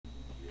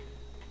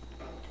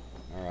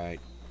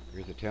Alright,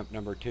 here's attempt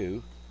number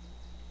 2.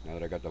 Now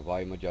that I got the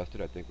volume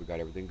adjusted, I think we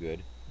got everything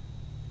good.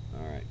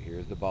 Alright,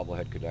 here's the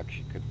bobblehead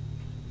collection.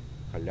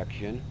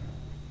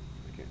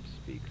 I can't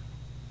speak.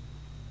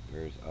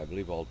 There's, I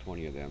believe all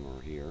 20 of them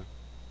are here.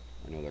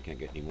 I know I can't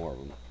get any more of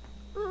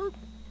them.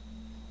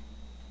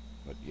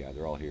 But yeah,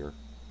 they're all here.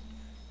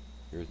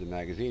 Here's the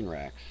magazine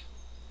racks.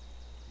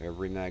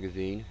 Every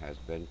magazine has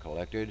been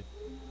collected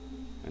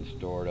and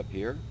stored up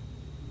here.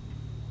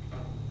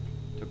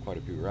 Took quite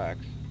a few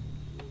racks.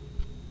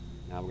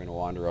 Now we're going to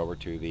wander over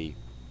to the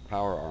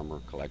power armor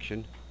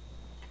collection.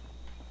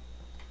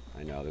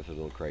 I know, this is a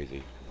little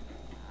crazy.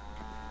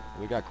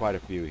 We got quite a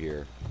few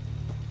here.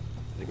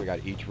 I think we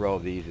got each row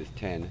of these is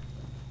 10.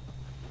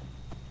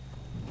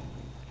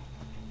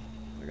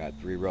 I got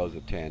 3 rows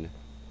of 10.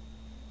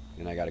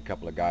 Then I got a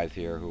couple of guys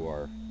here who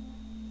are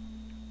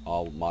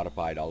all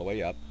modified all the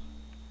way up.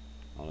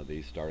 All of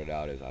these started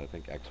out as, I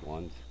think,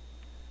 X1s.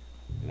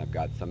 And I've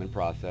got some in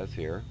process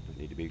here that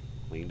need to be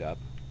cleaned up.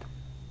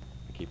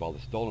 I keep all the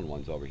stolen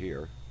ones over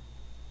here.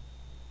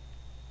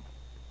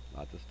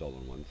 Lots of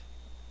stolen ones.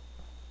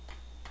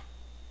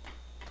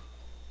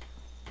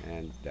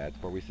 And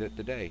that's where we sit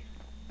today.